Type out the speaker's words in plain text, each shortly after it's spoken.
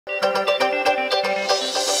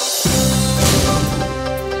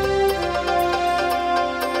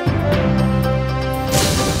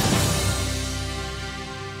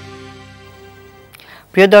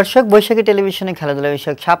প্রিয় দর্শক, বৈশাখী টেলিভিশনে খেলাধুলা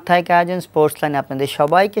বিষয়ক সাপ্তাহিক আয়োজন স্পোর্টস লাইনে আপনাদের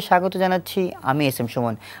সবাইকে স্বাগত জানাচ্ছি। আমি এস এম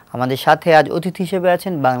সুমন। আমাদের সাথে আজ অতিথি হিসেবে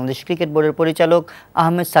আছেন বাংলাদেশ ক্রিকেট বোর্ডের পরিচালক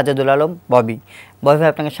আহমেদ সাজ্জাদুল আলম ববি। ববি ভাই,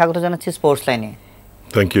 আপনাকে স্বাগত জানাচ্ছি স্পোর্টস লাইনে।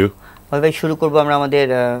 Thank you. ববি ভাই, শুরু করবো আমরা। আমাদের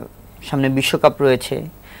সামনে বিশ্বকাপ রয়েছে,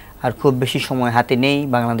 আর খুব বেশি সময় হাতে নেই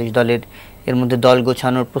বাংলাদেশ দলের। এর মধ্যে দল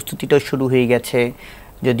গোছানোর প্রস্তুতিটাও শুরু হয়ে গেছে।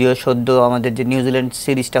 যদিও সদ্য আমাদের যে নিউজিল্যান্ড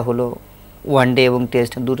সিরিজটা হলো, ওয়ানডে এবং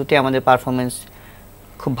টেস্ট দুটোতে আমাদের পারফরমেন্স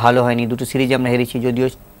খুব ভালো হয়নি। দুটো সিরিজ আমরা হেরেছি। যদিও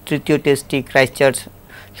তৃতীয় টেস্টটি ক্রাইস্টচার্চ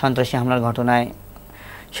সন্ত্রাসী হামলার ঘটনায়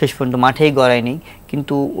শেষ পর্যন্ত মাঠেই গড়ায়নি,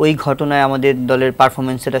 কিন্তু ওই ঘটনায় আমাদের দলের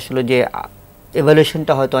পারফরমেন্সের আসলে যে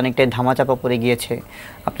এভালুয়েশনটা হয়তো অনেকটাই ধামাচাপা পড়ে গিয়েছে।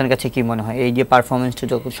 আপনার কাছে কি মনে হয়, এই যে পারফরমেন্সটা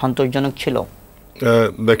যখন সন্তোষজনক ছিল?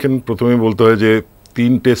 দেখেন, প্রথমেই বলতে হয় যে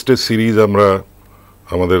 3 টেস্টের সিরিজ আমরা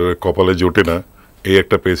আমাদের কপালে জোটে না, এই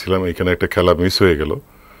একটা পেয়েছিলাম। এখানে একটা খেলা মিস হয়ে গেল।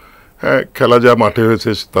 হ্যাঁ, খেলা যা মাঠে হয়েছে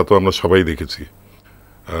তা তো আমরা সবাই দেখেছি।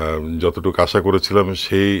 যতটুকু আশা করেছিলাম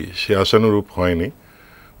সে আশানুরূপ হয়নি,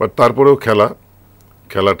 বাট তারপরেও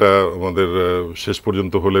খেলাটা আমাদের শেষ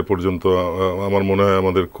পর্যন্ত আমার মনে হয়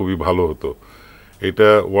আমাদের খুবই ভালো হতো। এটা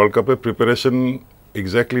ওয়ার্ল্ড কাপের প্রিপারেশন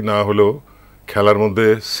এক্স্যাক্টলি না হলেও খেলার মধ্যে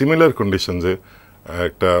সিমিলার কন্ডিশনসে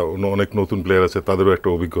একটা অনেক নতুন প্লেয়ার আছে, তাদেরও একটা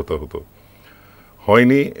অভিজ্ঞতা হতো।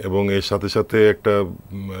 হয়নি, এবং এর সাথে সাথে একটা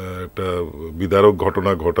বিদারক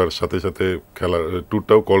ঘটনা ঘটার সাথে সাথে খেলার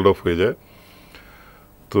ট্যুরটাও কল্ড অফ হয়ে যায়।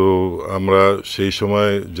 তো আমরা সেই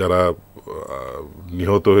সময় যারা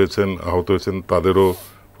নিহত হয়েছেন, আহত হয়েছেন, তাদেরও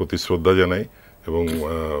প্রতি শ্রদ্ধা জানাই। এবং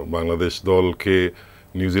বাংলাদেশ দলকে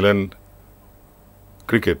নিউজিল্যান্ড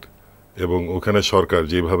ক্রিকেট এবং ওখানে সরকার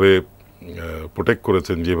যেভাবে প্রোটেক্ট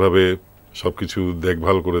করেছেন, যেভাবে সব কিছু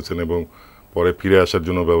দেখভাল করেছেন এবং পরে ফিরে আসার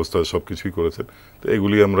জন্য ব্যবস্থা সব কিছুই করেছেন, তো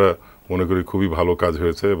এগুলি আমরা মনে করি খুবই ভালো কাজ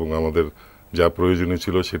হয়েছে এবং আমাদের যা প্রয়োজনীয়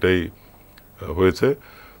ছিল সেটাই হয়েছে।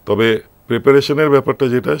 তবে প্রিপারেশনের ব্যাপারটা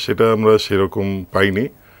সেটা আমরা সেরকম পাইনি,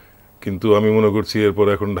 কিন্তু আমি মনে করছি এরপর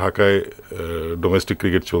এখন ঢাকায় ডোমেস্টিক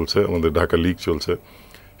ক্রিকেট চলছে, আমাদের ঢাকা লিগ চলছে,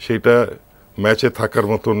 সেটা ম্যাচে থাকার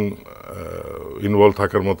মতন ইনভলভ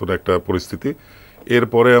থাকার মতন একটা পরিস্থিতি।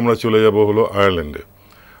 এরপরে আমরা চলে যাব হলো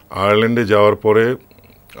আয়ারল্যান্ডে যাওয়ার পরে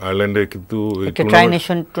আয়ারল্যান্ডে কিন্তু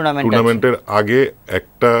টুর্নামেন্টের আগে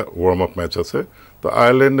একটা ওয়ার্ম আপ ম্যাচ আছে। তো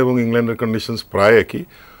আয়ারল্যান্ড এবং ইংল্যান্ডের কন্ডিশনস প্রায় একই,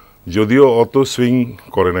 যদিও অত সুইং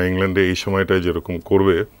করে না ইংল্যান্ডে এই সময়টায় যেরকম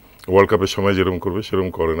করবে, ওয়ার্ল্ড কাপের সময় যেরকম করবে সেরকম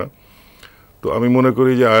করে না। তো আমি মনে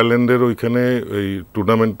করি যে আয়ারল্যান্ডের ওইখানে এই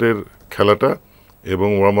টুর্নামেন্টের খেলাটা এবং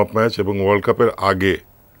ওয়ার্ম আপ ম্যাচ এবং ওয়ার্ল্ড কাপের আগে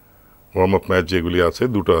ওয়ার্ম আপ ম্যাচ যেগুলি আছে,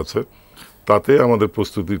 দুটো আছে, তাতে আমাদের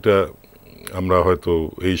প্রস্তুতিটা আমরা হয়তো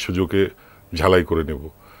এই সুযোগে ঝালাই করে নেব।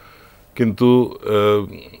 কিন্তু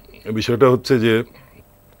বিষয়টা হচ্ছে যে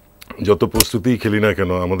যত প্রস্তুতিই খেলি না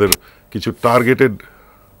কেন, আমাদের কিছু টার্গেটেড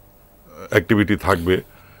অ্যাক্টিভিটি থাকবে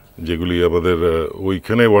যেগুলি আমাদের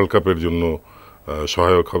ওইখানে ওয়ার্ল্ড কাপের জন্য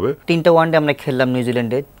সহায়ক হবে। 3টা ওয়ানডে আমরা খেললাম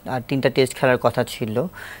নিউজিল্যান্ডে, আর 3টা টেস্ট খেলার কথা ছিল,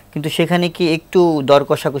 কিন্তু সেখানে কি একটু দর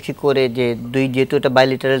কষাকষি করে যে যেহেতু এটা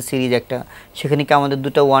বাইলেটারাল সিরিজ একটা, সেখানে কি আমাদের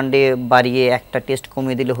 2টা ওয়ানডে বাড়িয়ে একটা টেস্ট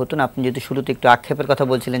কমিয়ে দিলে হতো না? আপনি যেহেতু শুরুতে একটু আক্ষেপের কথা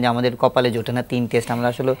বলছিলেন যে আমাদের কপালে জোটে না 3 টেস্ট, আমরা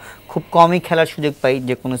আসলে খুব কমই খেলার সুযোগ পাই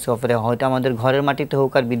যে কোনো সফরে, হয়তো আমাদের ঘরের মাটিতে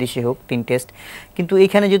হোক আর বিদেশে হোক 3 টেস্ট। কিন্তু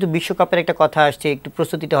এখানে যেহেতু বিশ্বকাপের একটা কথা আসছে, একটু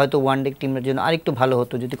প্রস্তুতিটা হয়তো ওয়ানডে টিমের জন্য আরেকটু ভালো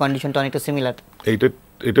হতো যদি কন্ডিশনটা অনেকটা সিমিলার।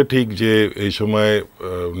 এটা ঠিক যে এই সময়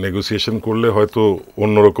নেগোসিয়েশন করলে হয়তো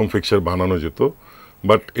অন্যরকম ফিক্সার বানানো যেত,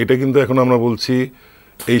 বাট এটা কিন্তু এখন আমরা বলছি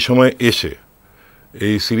এই সময় এসে,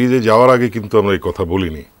 এই সিরিজে যাওয়ার আগে কিন্তু আমরা এই কথা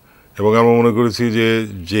বলিনি। এবং আমরা মনে করেছি যে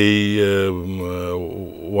যেই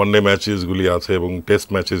ওয়ানডে ম্যাচেসগুলি আছে এবং টেস্ট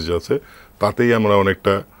ম্যাচেস আছে, তাতেই আমরা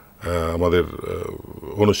অনেকটা আমাদের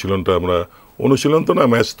অনুশীলন তো না,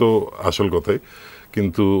 ম্যাচ তো আসল কথাই,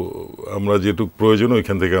 কিন্তু আমরা যেটুকু প্রয়োজন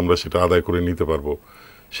ওইখান থেকে আমরা সেটা আদায় করে নিতে পারবো।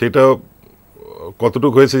 সেটা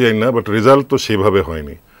কতটুকু হয়েছে জানি না, বাট রেজাল্ট তো সেভাবে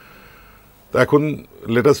হয়নি। তো এখন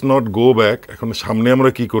let us not go back, এখন সামনে আমরা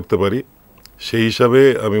কি করতে পারি সেই হিসাবে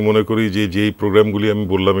আমি মনে করি যে যেই প্রোগ্রামগুলি আমি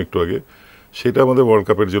বললাম একটু আগে, সেটা আমাদের ওয়ার্ল্ড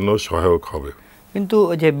কাপের জন্য সহায়ক হবে। কিন্তু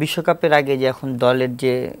যে বিশ্বকাপের আগে যে এখন দলের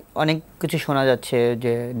যে অনেক কিছু শোনা যাচ্ছে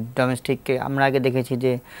যে ডোমেস্টিককে আমরা আগে দেখেছি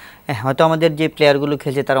যে হয়তো আমাদের যে প্লেয়ারগুলো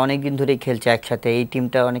খেলছে তারা অনেক দিন ধরেই খেলছে একসাথে, এই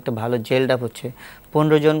টিমটা অনেকটা ভালো জেলড আপ হচ্ছে,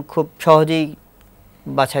 15 জন খুব সহজেই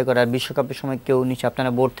বাছাই করার। বিশ্বকাপের সময় কেউ নিশ্চয়, আপনারা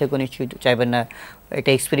বোর্ড থেকেও নিশ্চয়ই চাইবেন না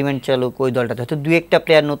একটা এক্সপেরিমেন্ট চালুক ওই দলটাতে, হয়তো 2-1টা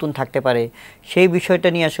প্লেয়ার নতুন থাকতে পারে। সেই বিষয়টা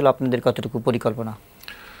নিয়ে আসলে আপনাদের কতটুকু পরিকল্পনা?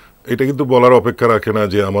 এটা কিন্তু বলার অপেক্ষা রাখে না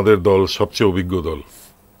যে আমাদের দল সবচেয়ে অভিজ্ঞ দল।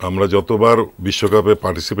 আমরা যতবার বিশ্বকাপে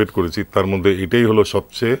পার্টিসিপেট করেছি তার মধ্যে এটাই হলো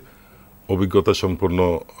সবচেয়ে অভিজ্ঞতা সম্পন্ন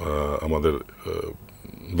আমাদের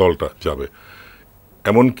দলটা যাবে।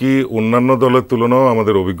 এমনকি অন্যান্য দলের তুলনাও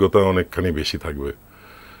আমাদের অভিজ্ঞতা অনেকখানি বেশি থাকবে।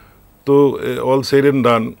 তো অল সেড এন্ড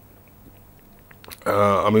ডান,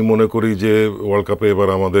 আমি মনে করি যে ওয়ার্ল্ড কাপে এবার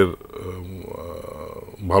আমাদের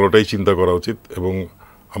ভালোটাই চিন্তা করা উচিত, এবং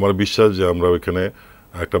আমার বিশ্বাস যে আমরা ওইখানে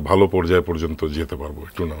একটা ভালো পর্যায় পর্যন্ত যেতে পারবো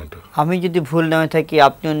টুর্নামেন্টে। আমি যদি ভুল না হয়ে থাকি,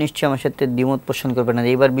 আপনিও নিশ্চয়ই আমার সাথে দ্বিমত পোষণ করবেন না,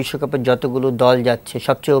 এবার বিশ্বকাপের যতগুলো দল যাচ্ছে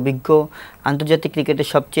সবচেয়ে অভিজ্ঞ, আন্তর্জাতিক ক্রিকেটে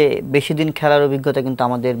সবচেয়ে বেশি দিন খেলার অভিজ্ঞতা কিন্তু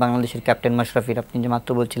আমাদের বাংলাদেশের ক্যাপ্টেন মাশরাফির। আপনি যে মাত্র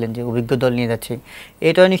বলছিলেন যে অভিজ্ঞ দল নিয়ে যাচ্ছে,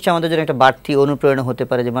 এটাও নিশ্চয়ই আমাদের জন্য একটা বাড়তি অনুপ্রেরণা হতে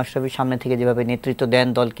পারে যে মাশরাফির সামনে থেকে যেভাবে নেতৃত্ব দেন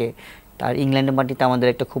দলকে। তার ইংল্যান্ডের মাটিতে আমাদের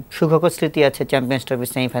একটা খুব সুখকর স্মৃতি আছে চ্যাম্পিয়ন্স ট্রফির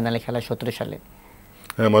সেমিফাইনালে খেলা 17 সালে।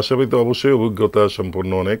 হ্যাঁ, মাশরাফি তো অবশ্যই অভিজ্ঞতা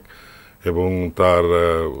সম্পন্ন অনেক, এবং তার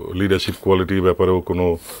লিডারশিপ কোয়ালিটির ব্যাপারেও কোনো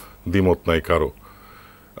দ্বিমত নাই কারো।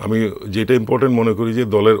 আমি যেটা ইম্পর্টেন্ট মনে করি যে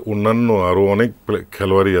দলের অন্যান্য আরও অনেক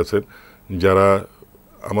খেলোয়াড়ই আছেন যারা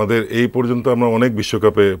আমাদের এই পর্যন্ত আমরা অনেক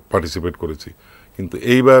বিশ্বকাপে পার্টিসিপেট করেছি, কিন্তু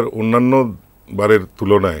এইবার অন্যান্য বারের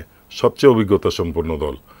তুলনায় সবচেয়ে অভিজ্ঞতা সম্পন্ন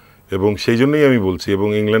দল, এবং সেই জন্যই আমি বলছি, এবং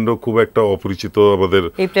ইংল্যান্ডও খুব একটা অপরিচিত আমাদের,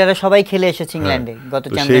 এই প্লেয়াররা সবাই খেলে এসেছে ইংল্যান্ডে গত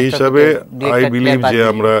চ্যাম্পিয়ন্স ট্রফিতে। সেই হিসাবে আই বিলিভ যে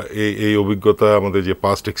আমরা এই অভিজ্ঞতা, আমাদের যে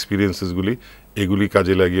পাস্ট এক্সপিরিয়েন্সেসগুলি, এগুলি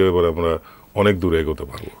কাজে লাগিয়ে এবার আমরা অনেক দূরে এগোতে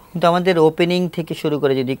পারবো। কিন্তু আমাদের ওপেনিং থেকে শুরু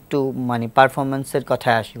করে যদি একটু মানে পারফরমেন্সের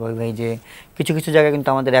কথায় আসি ভাই, যে কিছু কিছু জায়গায় কিন্তু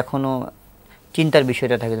আমাদের এখনও চিন্তার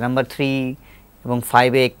বিষয়টা থাকে, নাম্বার 3 এবং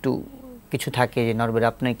 5-এ একটু কিছু থাকে যে নরওয়ে।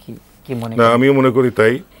 আপনি কি মনে করেন? আমিও মনে করি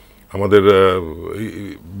তাই। আমাদের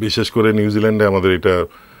বিশেষ করে নিউজিল্যান্ডে আমাদের এটা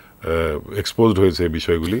এক্সপোজড হয়েছে এই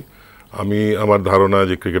বিষয়গুলি। আমার ধারণা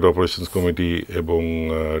যে ক্রিকেট অপারেশনস কমিটি এবং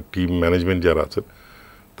টিম ম্যানেজমেন্ট যারা আছেন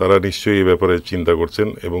তারা নিশ্চয়ই এই ব্যাপারে চিন্তা করছেন,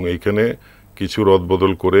 এবং এইখানে কিছু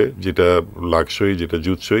রদবদল করে যেটা লাগসই, যেটা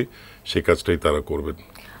জুতসই, সেই কাজটাই তারা করবেন।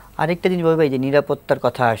 আরেকটা জিনিস ভাই, যে নিরাপত্তার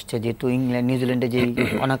কথা আসছে, যেহেতু নিউজিল্যান্ডে যে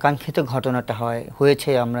অনাকাঙ্ক্ষিত ঘটনাটা হয়েছে,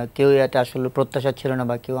 আমরা কেউ এটা আসলে প্রত্যাশা ছিল না,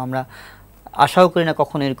 বা কেউ আমরা আশাও করি না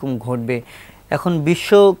কখনো এরকম ঘটবে। এখন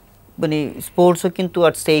বিশ্ব মানে স্পোর্টসও কিন্তু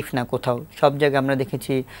আর সেফ না কোথাও, সব জায়গায় আমরা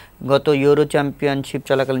দেখেছি। গত ইউরো চ্যাম্পিয়নশিপ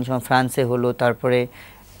চলাকালীন সময় ফ্রান্সে হলো, তারপরে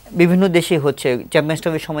বিভিন্ন দেশে হচ্ছে। চ্যাম্পিয়ন্স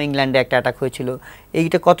ট্রফির সময় ইংল্যান্ডে একটা অ্যাটাক হয়েছিল।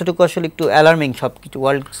 এইটা কতটুকু আসলে একটু অ্যালার্মিং সব কিছু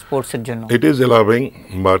ওয়ার্ল্ড স্পোর্টসের জন্য? ইট ইজ অ্যালার্মিং,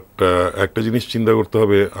 বাট একটা জিনিস চিন্তা করতে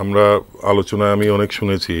হবে। আমরা আলোচনায় আমি অনেক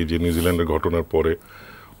শুনেছি যে নিউজিল্যান্ডের ঘটনার পরে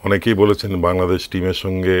অনেকেই বলেছেন বাংলাদেশ টিমের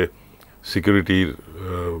সঙ্গে সিকিউরিটির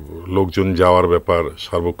লোকজন যাওয়ার ব্যাপার,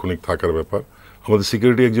 সার্বক্ষণিক থাকার ব্যাপার। আমাদের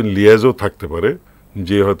সিকিউরিটি একজন লিয়াজও থাকতে পারে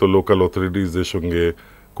যে হয়তো লোকাল অথরিটিসদের সঙ্গে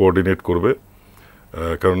কোঅর্ডিনেট করবে,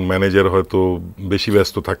 কারণ ম্যানেজার হয়তো বেশি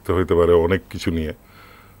ব্যস্ত থাকতে হতে পারে অনেক কিছু নিয়ে,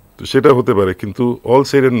 তো সেটা হতে পারে। কিন্তু অল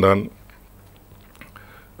সেড এন্ড ডান,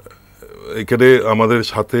 এখানে আমাদের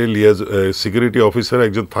সাথে সিকিউরিটি অফিসার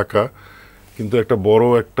একজন থাকা কিন্তু একটা বড়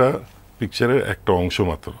একটা পিকচারের একটা অংশ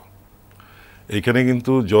মাত্র। এইখানে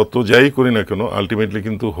কিন্তু যত যাই করি না কেন, আলটিমেটলি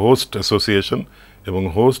কিন্তু হোস্ট অ্যাসোসিয়েশন এবং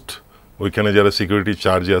হোস্ট ওইখানে যারা সিকিউরিটি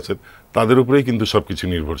চার্জে আছেন তাদের উপরেই কিন্তু সব কিছু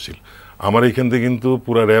নির্ভরশীল। আমার এইখান থেকে কিন্তু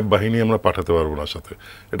পুরা র্যাব বাহিনী আমরা পাঠাতে পারবো না সাথে,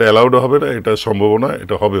 এটা অ্যালাউডও হবে না, এটা সম্ভবও না,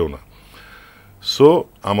 এটা হবেও না। সো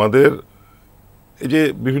আমাদের এই যে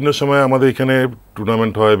বিভিন্ন সময় আমাদের এখানে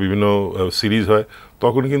টুর্নামেন্ট হয়, বিভিন্ন সিরিজ হয়,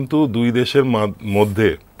 তখন কিন্তু দুই দেশের মধ্যে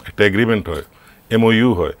একটা এগ্রিমেন্ট হয়, এমওইউ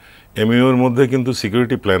হয়। এমওইউর মধ্যে কিন্তু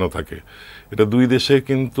সিকিউরিটি প্ল্যানও থাকে। এটা দুই দেশে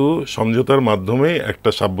কিন্তু সমঝোতার মাধ্যমে একটা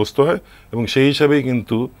সাব্যস্ত হয়, এবং সেই হিসাবেই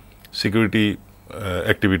কিন্তু সিকিউরিটি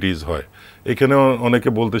অ্যাক্টিভিটিস হয়। এখানে অনেকে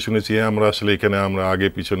বলতে শুনেছি আমরা আসলে এখানে আমরা আগে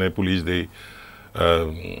পিছনে পুলিশ দেই,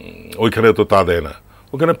 ওইখানে তো তা দেয় না,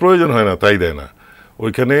 ওখানে প্রয়োজন হয় না তাই দেয় না।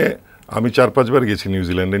 ওইখানে আমি 4-5 বার গেছি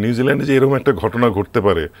নিউজিল্যান্ডে যে এরকম একটা ঘটনা ঘটতে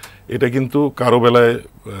পারে এটা কিন্তু কারো বেলায়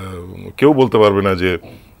কেউ বলতে পারবে না যে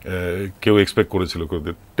কেউ এক্সপেক্ট করেছিল।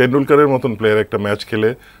 টেন্ডুলকারের মতন প্লেয়ার একটা ম্যাচ খেলে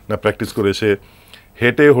না প্র্যাকটিস করে সে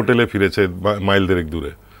হেঁটে হোটেলে ফিরেছে মাইল দেড়েক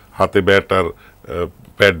দূরে, হাতে ব্যাট আর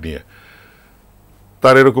প্যাড নিয়ে।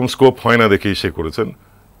 তার এরকম স্কোপ হয় না দেখেই সে করেছেন।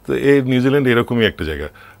 তো এই নিউজিল্যান্ড এরকমই একটা জায়গা।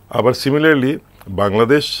 আবার সিমিলারলি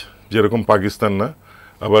বাংলাদেশ যেরকম পাকিস্তান না,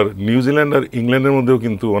 আবার নিউজিল্যান্ড আর ইংল্যান্ডের মধ্যেও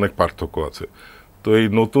কিন্তু অনেক পার্থক্য আছে। তো এই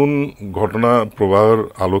নতুন ঘটনা প্রবাহের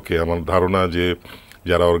আলোকে আমার ধারণা যে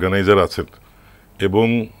যারা অর্গানাইজার আছেন এবং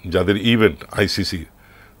যাদের ইভেন্ট আইসিসি,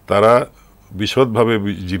 তারা বিশদভাবে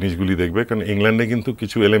জিনিসগুলি দেখবে, কারণ ইংল্যান্ডে কিন্তু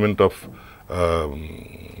কিছু এলিমেন্ট অফ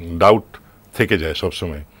ডাউট থেকে যায়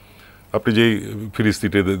সবসময়। আপনি যেই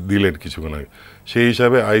ফিরিস্তিতে দিলেন কিছুক্ষণ আগে, সেই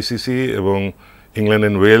হিসাবে আইসিসি এবং England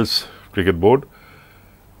and Wales cricket board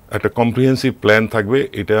একটা কম্প্রিহেন্সিভ প্ল্যান থাকবে,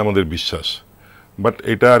 এটা আমাদের বিশ্বাস। বাট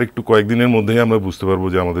এটা আর একটু কয়েকদিনের মধ্যেই আমরা বুঝতে পারবো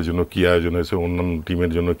যে আমাদের জন্য কী আয়োজন হয়েছে, অন্যান্য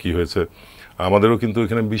টিমের জন্য কি হয়েছে। আমাদেরও কিন্তু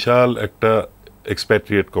এখানে বিশাল একটা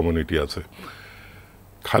এক্সপ্যাট্রিয়েট কমিউনিটি আছে।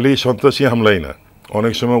 খালি সন্ত্রাসী হামলাই না,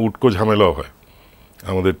 অনেক সময় উটকো ঝামেলাও হয়।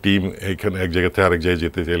 আমাদের টিম এখানে এক জায়গা থেকে আরেক জায়গায়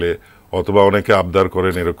যেতে চাইলে, অথবা অনেকে আবদার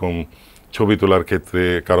করেন এরকম ছবি তোলার ক্ষেত্রে,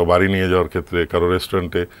 কারো বাড়ি নিয়ে যাওয়ার ক্ষেত্রে, কারো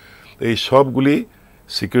রেস্টুরেন্টে, এই সবগুলি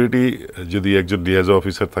সিকিউরিটি যদি একজন ডিএজও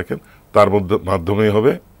অফিসার থাকেন তার মাধ্যমেই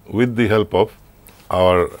হবে, with the help of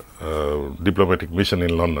our diplomatic mission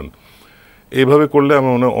in London. এইভাবে করলে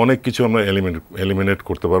আমার মনে হয় অনেক কিছু আমরা এলিমিনেট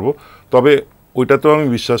করতে পারবো। তবে ওইটাতেও আমি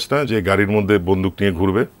বিশ্বাস না যে গাড়ির মধ্যে বন্দুক নিয়ে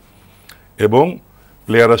ঘুরবে এবং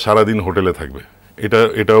প্লেয়াররা সারাদিন হোটেলে থাকবে,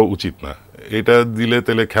 এটাও উচিত না। এটা দিলে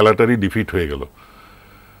তাহলে খেলাটারই ডিফিট হয়ে গেল।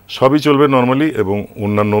 সবই চলবে নর্মালি এবং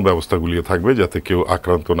অন্যান্য ব্যবস্থাগুলিও থাকবে যাতে কেউ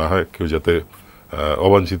আক্রান্ত না হয়, কেউ যাতে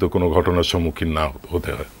অবাঞ্ছিত কোনো ঘটনার সম্মুখীন না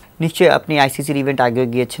হতে হয়। নিশ্চয়ই আপনি আইসিসির ইভেন্ট আগেও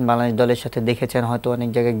গিয়েছেন, বাংলাদেশ দলের সাথে দেখেছেন, হয়তো অনেক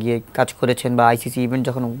জায়গায় গিয়ে কাজ করেছেন, বা আইসিসি ইভেন্ট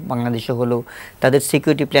যখন বাংলাদেশে হলো তাদের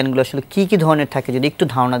সিকিউরিটি প্ল্যানগুলো আসলে কী কী ধরনের থাকে, যদি একটু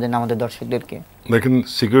ধারণা দেন আমাদের দর্শকদেরকে। দেখেন,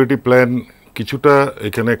 সিকিউরিটি প্ল্যান কিছুটা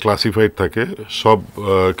এখানে ক্লাসিফাইড থাকে, সব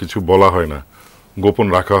কিছু বলা হয় না, গোপন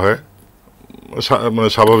রাখা হয় মানে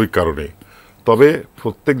স্বাভাবিক কারণেই। তবে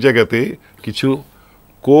প্রত্যেক জায়গাতেই কিছু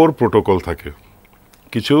কোর প্রোটোকল থাকে,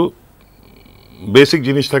 কিছু বেসিক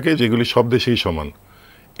জিনিস থাকে যেগুলি সব দেশেই সমান।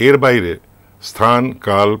 এর বাইরে স্থান,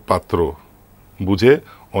 কাল, পাত্র বুঝে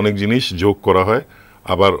অনেক জিনিস যোগ করা হয়,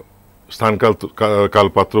 আবার স্থান, কাল,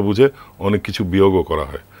 পাত্র বুঝে অনেক কিছু বিয়োগও করা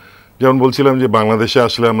হয়। যেমন বলছিলাম যে বাংলাদেশে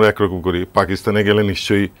আসলে আমরা একরকম করি, পাকিস্তানে গেলে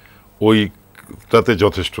নিশ্চয়ই ওইটাতে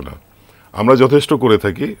যথেষ্ট না। আমরা যথেষ্ট করে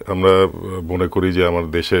থাকি, আমরা মনে করি যে আমার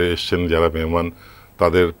দেশে এসছেন যারা মেহমান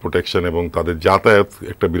তাদের প্রোটেকশন এবং তাদের যাতায়াত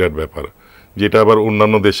একটা বিরাট ব্যাপার, যেটা আবার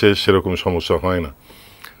অন্যান্য দেশে সেরকম সমস্যা হয় না।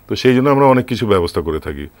 তো সেই জন্য আমরা অনেক কিছু ব্যবস্থা করে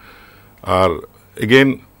থাকি। আর এগেইন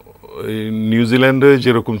নিউজিল্যান্ডে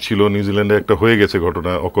যেরকম ছিল, নিউজিল্যান্ডে একটা হয়ে গেছে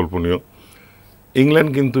ঘটনা অকল্পনীয়।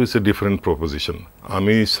 ইংল্যান্ড কিন্তু ইটস এ ডিফারেন্ট প্রপোজিশন।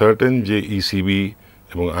 আমি সার্টেন যে ইসিবি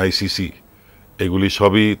এবং আইসিসি এগুলি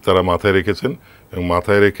সবই তারা মাথায় রেখেছেন এবং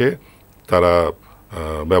মাথায় রেখে তারা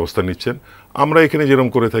ব্যবস্থা নিচ্ছেন। আমরা এখানে যেরকম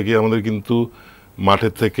করে থাকি, আমাদের কিন্তু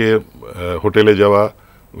মাঠের থেকে হোটেলে যাওয়া,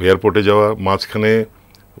 এয়ারপোর্টে যাওয়া, মাঝখানে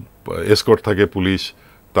এসকর্ট থাকে পুলিশ,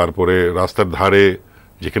 তারপরে রাস্তার ধারে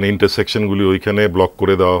যেখানে ইন্টারসেকশনগুলি ওইখানে ব্লক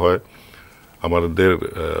করে দেওয়া হয়। আমাদের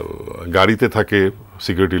গাড়িতে থাকে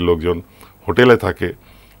সিকিউরিটির লোকজন, হোটেলে থাকে,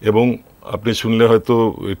 এবং আপনি শুনলে হয়তো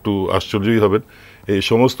একটু আশ্চর্যই হবেন, এই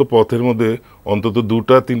সমস্ত পথের মধ্যে অন্তত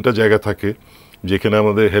 2-3টা জায়গা থাকে যেখানে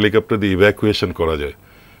আমাদের হেলিকপ্টার দিয়ে ইভ্যাকুয়েশন করা যায়।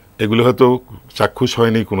 এগুলো হয়তো চাক্ষুষ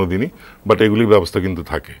হয়নি কোনো দিনই, বাট এগুলির ব্যবস্থা কিন্তু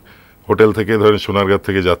থাকে। হোটেল থেকে ধরেন সোনারগাঁ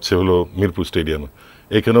থেকে যাচ্ছে হলো মিরপুর স্টেডিয়ামে,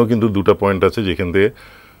 এখানেও কিন্তু 2টা পয়েন্ট আছে যেখান থেকে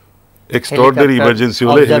এক্সট্রাঅর্ডিনারি ইমার্জেন্সি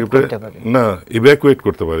হলে হেলিকপ্টার না ইভ্যাকুয়েট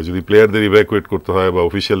করতে পারে। যদি প্লেয়ারদের ইভ্যাকুয়েট করতে হয় বা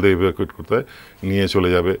অফিসিয়ালদের ইভ্যাকুয়েট করতে হয়, নিয়ে চলে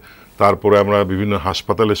যাবে। তারপরে আমরা বিভিন্ন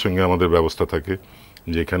হাসপাতালের সঙ্গে আমাদের ব্যবস্থা থাকে,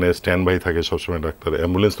 যেখানে স্ট্যান্ড বাই থাকে সবসময় ডাক্তার,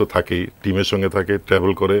 অ্যাম্বুলেন্স তো থাকেই, টিমের সঙ্গে থাকে,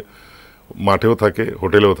 ট্রাভেল করে, মাঠেও থাকে,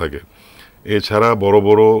 হোটেলেও থাকে। এছাড়া বড়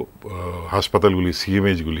বড় হাসপাতালগুলি,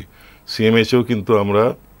 সিএমএইচেও কিন্তু আমরা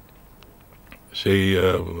সেই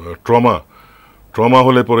ট্রমা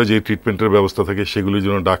হলে পরে যে ট্রিটমেন্টের ব্যবস্থা থাকে সেগুলির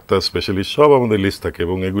জন্য ডাক্তার, স্পেশালিস্ট সব আমাদের লিস্ট থাকে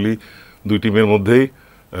এবং এগুলি 2 টিমের মধ্যেই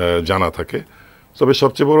জানা থাকে। তবে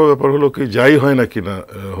সবচেয়ে বড় ব্যাপার হলো কি, যাই হয় না কিনা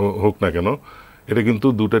হোক না কেন, এটা কিন্তু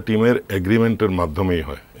 2টা টিমের এগ্রিমেন্টের মাধ্যমেই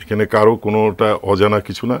হয়। এখানে কারো কোনোটা অজানা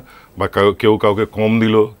কিছু না, বা কেউ কাউকে কম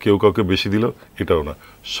দিল, কেউ কাউকে বেশি দিল, এটাও না।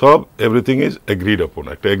 সব এভরিথিং ইজ এগ্রিড আপন,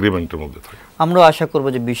 একটা এগ্রিমেন্টের মধ্যে থাকে। আমরা আশা করব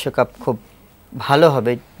যে বিশ্বকাপ খুব ভালো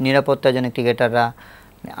হবে, নিরাপত্তা যেন ক্রিকেটাররা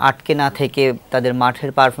আটকে না থেকে তাদের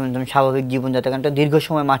মাঠের পারফরমেন্স, স্বাভাবিক জীবনযাত্রা, কারণ দীর্ঘ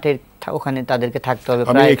সময় মাঠের ওখানে তাদেরকে থাকতে হবে।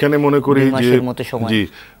 আমি এখানে মনে করি যে জি,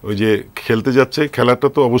 ওই যে খেলতে যাচ্ছে, খেলাটা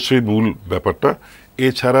তো অবশ্যই মূল ব্যাপারটা।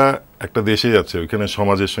 এছাড়া একটা দেশে যাচ্ছে, ওইখানে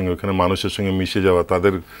সমাজের সঙ্গে, ওইখানে মানুষের সঙ্গে মিশে যাওয়া,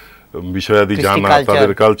 তাদের বিষয়াদি জানা,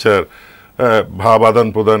 তাদের কালচার, ভাব আদান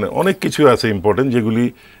প্রদান, অনেক কিছু আছে ইম্পর্টেন্ট, যেগুলি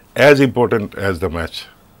as important as the match.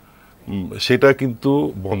 সেটা কিন্তু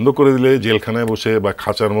বন্ধ করে দিলে জেলখানায় বসে বা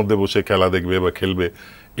খাঁচার মধ্যে বসে খেলা দেখবে বা খেলবে,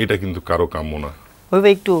 এটা কিন্তু কারো কাম্য না। ওইভাবে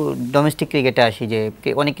একটু ডোমেস্টিক ক্রিকেটে আসি, যে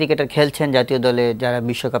অনেক ক্রিকেটার খেলছেন জাতীয় দলে, যারা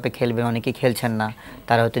বিশ্বকাপে খেলবেন অনেকেই খেলছেন না,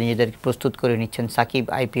 তারা হয়তো নিজেদেরকে প্রস্তুত করে নিচ্ছেন। সাকিব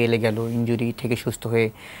আইপিএলে গেল ইনজুরি থেকে সুস্থ হয়ে।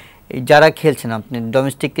 যারা খেলছেন, আপনি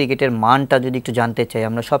ডোমেস্টিক ক্রিকেটের মানটা যদি একটু জানতে চাই।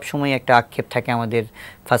 আমরা সবসময় একটা আক্ষেপ থাকে আমাদের,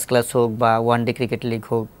 ফার্স্ট ক্লাস হোক বা ওয়ানডে ক্রিকেট লিগ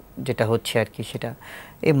হোক, যেটা হচ্ছে আর কি, সেটা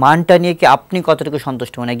এই মানটা নিয়ে কি আপনি কতটুকু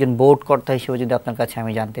সন্তুষ্ট, মানে একজন বোর্ড কর্তা হিসেবে যদি আপনার কাছে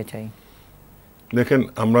আমি জানতে চাই। দেখেন,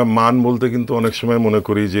 আমরা মান বলতে কিন্তু অনেক সময় মনে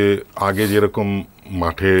করি যে আগে যেরকম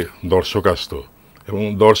মাঠে দর্শক আসতো, এবং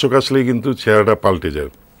দর্শক আসলেই কিন্তু চেহারাটা পাল্টে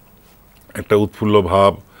যায়, একটা উৎফুল্ল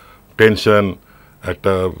ভাব, টেনশন,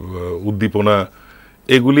 একটা উদ্দীপনা,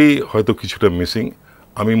 এগুলি হয়তো কিছুটা মিসিং।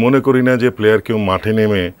 আমি মনে করি না যে প্লেয়ার কেউ মাঠে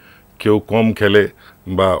নেমে কেউ কম খেলে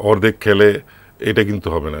বা অর্ধেক খেলে, এটা কিন্তু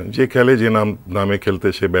হবে না। যে খেলে, যে নামে খেলতে,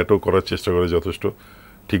 সে ব্যাটও করার চেষ্টা করে যথেষ্ট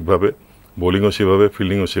ঠিকভাবে, বোলিংও সেভাবে,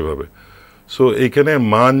 ফিল্ডিংও সেভাবে। সো এইখানে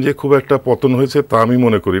মান যে খুব একটা পতন হয়েছে তা আমি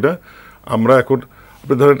মনে করি না। আমরা এখন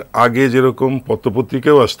আপনি ধরেন আগে যেরকম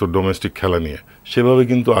পত্রপত্রিকাও আসতো ডোমেস্টিক খেলা নিয়ে, সেভাবে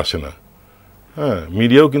কিন্তু আসে না। হ্যাঁ,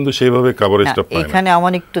 মিডিয়াও কিন্তু সেইভাবে কাভারেজটা পায় না। এখানে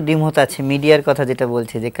আমার একটু দ্বিমত আছে মিডিয়ার কথা যেটা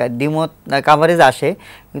বলছে, যে দ্বিমত কাভারেজ আসে,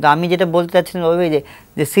 কিন্তু আমি যেটা বলতে চাচ্ছিলাম ওই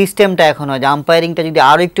যে সিস্টেমটা এখন হয়, যে আম্পায়ারিংটা যদি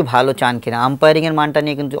আরও একটু ভালো চান কিনা, আম্পায়ারিংয়ের মানটা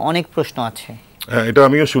নিয়ে কিন্তু অনেক প্রশ্ন আছে। হ্যাঁ, এটা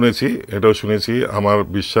আমিও শুনেছি, এটাও শুনেছি। আমার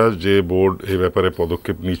বিশ্বাস যে বোর্ড এই ব্যাপারে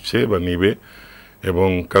পদক্ষেপ নিচ্ছে বা নিবে, এবং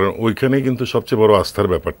কারণ ওইখানেই কিন্তু সবচেয়ে বড়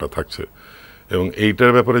আস্থার ব্যাপারটা থাকছে। এবং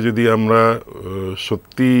এইটার ব্যাপারে যদি আমরা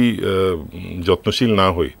সত্যি যত্নশীল না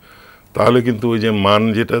হই, তাহলে কিন্তু ওই যে মান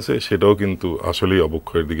যেটা আছে সেটাও কিন্তু আসলেই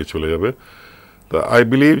অবক্ষয়ের দিকে চলে যাবে। তা আই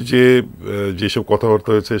বিলিভ যে যেসব কথাবার্তা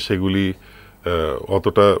হয়েছে সেগুলি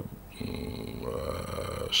অতটা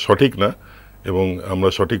সঠিক না, এবং আমরা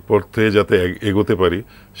সঠিক পথে যাতে এগোতে পারি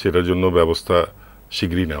সেটার জন্য ব্যবস্থা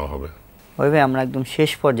শীঘ্রই নেওয়া হবে। ওইভাবে আমরা একদম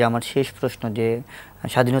শেষ পর্যায়ে, আমার শেষ প্রশ্ন, যে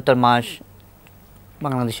স্বাধীনতার মাস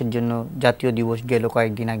বাংলাদেশের জন্য জাতীয় দিবস গেল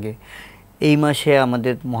কয়েকদিন আগে, এই মাসে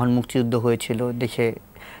আমাদের মহান মুক্তিযুদ্ধ হয়েছিল দেশে।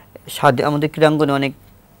 আমাদের ক্রীড়াঙ্গনে অনেক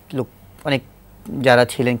লোক, অনেক যারা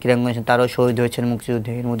ছিলেন ক্রীড়াঙ্গনে তারাও শহীদ হয়েছেন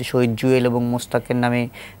মুক্তিযুদ্ধে। এর মধ্যে শহীদ জুয়েল এবং মোস্তাকের নামে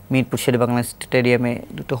মিরপুর শেরেবাংলা স্টেডিয়ামে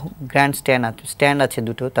দুটো গ্র্যান্ড স্ট্যান্ড আছে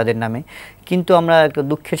দুটো তাদের নামে। কিন্তু আমরা একটা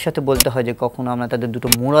দুঃখের সাথে বলতে হয় যে কখনো আমরা তাদের দুটো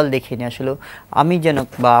মুরাল দেখিনি। আসলে আমি যেন,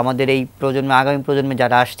 বা আমাদের এই প্রজন্মে, আগামী প্রজন্মে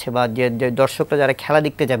যারা আসছে বা যে দর্শকরা যারা খেলা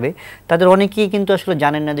দেখতে যাবে, তাদের অনেকেই কিন্তু আসলে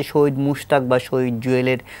জানেন না যে শহীদ মুশতাক বা শহীদ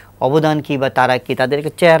জুয়েলের অবদান কি, বা তারা কি, তাদেরকে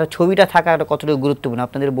চেহারা ছবিটা থাকাটা কতটুকু গুরুত্বপূর্ণ।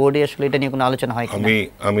 আপনাদের বোর্ডে আসলে এটা নিয়ে কোনো আলোচনা হয় কিনা?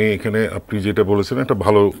 আমি এখানে আপনি যেটা বলেছেন একটা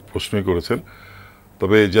ভালো প্রশ্নই করেছেন।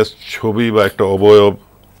 তবে জাস্ট ছবি বা একটা অবয়ব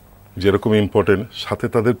যেরকম ইম্পর্টেন্ট, সাথে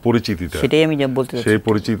তাদের পরিচিতিটা, সেটাই আমি বলতে চাচ্ছি। সেই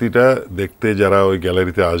পরিচিতিটা দেখতে যারা ওই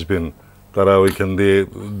গ্যালারিতে আসবেন, তারা ওইখান দিয়ে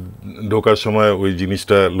ঢোকার সময় ওই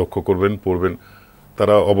জিনিসটা লক্ষ্য করবেন, পড়বেন,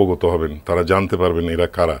 তারা অবগত হবেন, তারা জানতে পারবেন এরা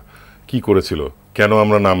কারা, কি করেছিল, কেন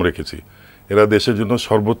আমরা নাম রেখেছি। এরা দেশের জন্য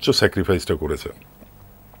সর্বোচ্চ স্যাক্রিফাইসটা করেছে,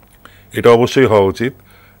 এটা অবশ্যই হওয়া উচিত।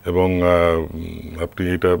 এবং আপনি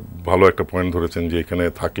এটা ভালো একটা পয়েন্ট ধরেছেন যে এখানে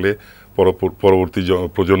থাকলে পরবর্তী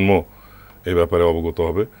প্রজন্ম এই ব্যাপারে অবগত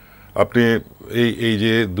হবে। আপনি এই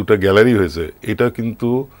যে দুটো গ্যালারি হয়েছে, এটা কিন্তু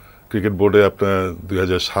ক্রিকেট বোর্ডে আপনার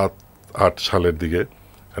 2007-08 সালের দিকে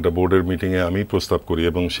একটা বোর্ডের মিটিংয়ে আমি প্রস্তাব করি,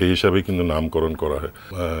 এবং সেই হিসাবেই কিন্তু নামকরণ করা হয়।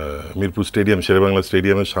 মিরপুর স্টেডিয়াম, শেরেবাংলা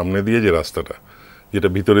স্টেডিয়ামের সামনে দিয়ে যে রাস্তাটা, যেটা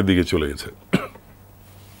ভিতরের দিকে চলে গেছে,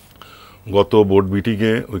 গত বোর্ড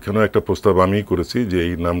মিটিংয়ে ওইখানেও একটা প্রস্তাব আমি করেছি যে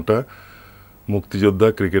এই নামটা মুক্তিযোদ্ধা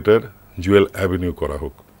ক্রিকেটার জুয়েল অ্যাভিনিউ করা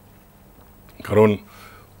হোক। কারণ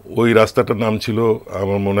ওই রাস্তাটার নাম ছিল,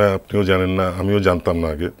 আমার মনে হয় আপনিও জানেন না, আমিও জানতাম না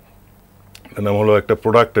আগে, এর নাম হলো একটা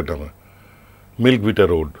প্রোডাক্টের নাম, milk Vita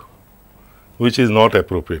road, which is not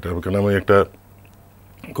appropriate. কারণ আমি একটা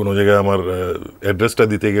কোনো জায়গায় আমার অ্যাড্রেসটা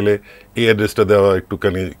দিতে গেলে এই অ্যাড্রেসটা দেওয়া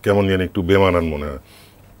একটুখানি কেমন জানি একটু বেমানান মনে হয়।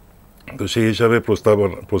 তো সেই হিসাবে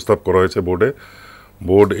প্রস্তাব করা হয়েছে বোর্ডে।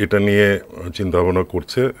 বোর্ড এটা নিয়ে চিন্তাভাবনা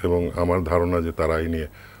করছে, এবং আমার ধারণা যে তারা এই নিয়ে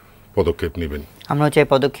পদক্ষেপ নেবেন। আমরা চাই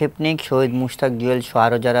পদক্ষেপ নিক। শহীদ মুশতাক জুয়েল সহ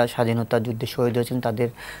আরও যারা স্বাধীনতা যুদ্ধে শহীদ হয়েছেন তাদের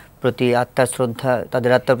প্রতি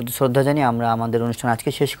তাদের আত্মার প্রতি শ্রদ্ধা জানিয়ে আমরা আমাদের অনুষ্ঠান আজকে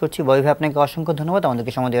শেষ করছি। বয় ভাই, আপনাকে অসংখ্য ধন্যবাদ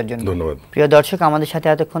আমাদেরকে সময় দেওয়ার জন্য। ধন্যবাদ। প্রিয় দর্শক, আমাদের সাথে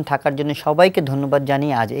এতক্ষণ থাকার জন্য সবাইকে ধন্যবাদ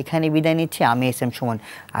জানিয়ে আজ এখানে বিদায় নিচ্ছি। আমি SM সুমন।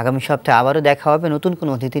 আগামী সপ্তাহে আবারও দেখা হবে নতুন কোনো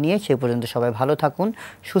অতিথি নিয়ে। সে পর্যন্ত সবাই ভালো থাকুন,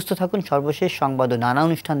 সুস্থ থাকুন। সর্বশেষ সংবাদ ও নানা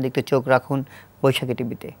অনুষ্ঠান দেখতে চোখ রাখুন বৈশাখী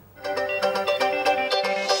টিভিতে।